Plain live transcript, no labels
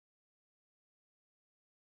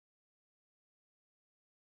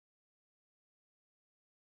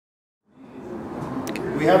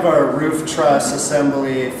We have our roof truss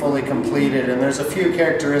assembly fully completed, and there's a few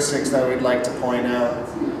characteristics that we'd like to point out.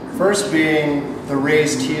 First being the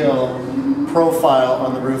raised heel profile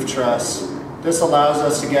on the roof truss. This allows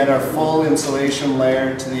us to get our full insulation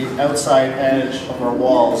layer to the outside edge of our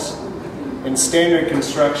walls. In standard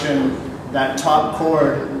construction, that top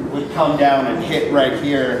cord would come down and hit right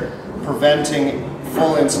here, preventing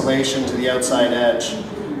full insulation to the outside edge.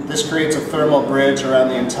 This creates a thermal bridge around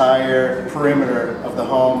the entire perimeter of the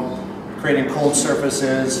home, creating cold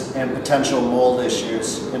surfaces and potential mold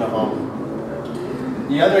issues in a home.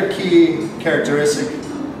 The other key characteristic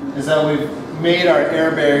is that we've made our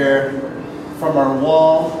air barrier from our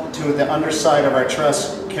wall to the underside of our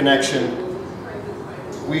truss connection.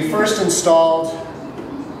 We first installed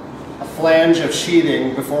a flange of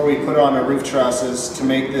sheeting before we put on our roof trusses to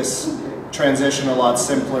make this transition a lot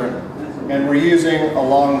simpler. And we're using a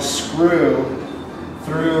long screw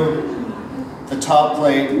through the top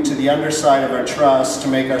plate to the underside of our truss to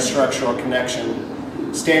make our structural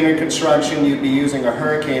connection. Standard construction, you'd be using a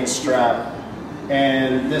hurricane strap,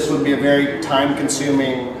 and this would be a very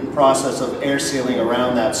time-consuming process of air sealing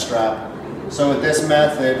around that strap. So with this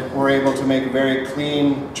method, we're able to make a very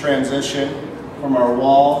clean transition from our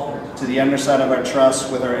wall to the underside of our truss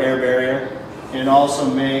with our air barrier, and also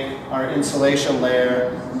make our insulation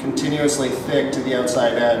layer continuously thick to the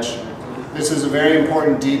outside edge. This is a very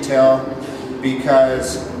important detail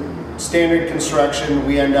because standard construction,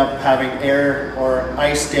 we end up having air or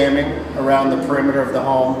ice damming around the perimeter of the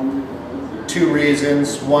home. Two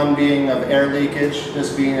reasons, one being of air leakage,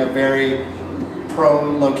 this being a very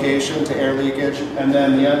prone location to air leakage, and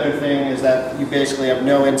then the other thing is that you basically have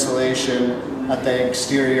no insulation at the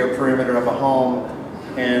exterior perimeter of a home,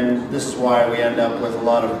 and this is why we end up with a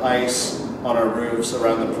lot of ice on our roofs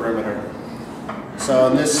around the perimeter. So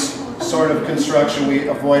in this sort of construction, we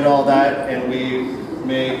avoid all that, and we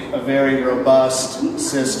make a very robust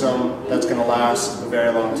system that's going to last a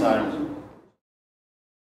very long time.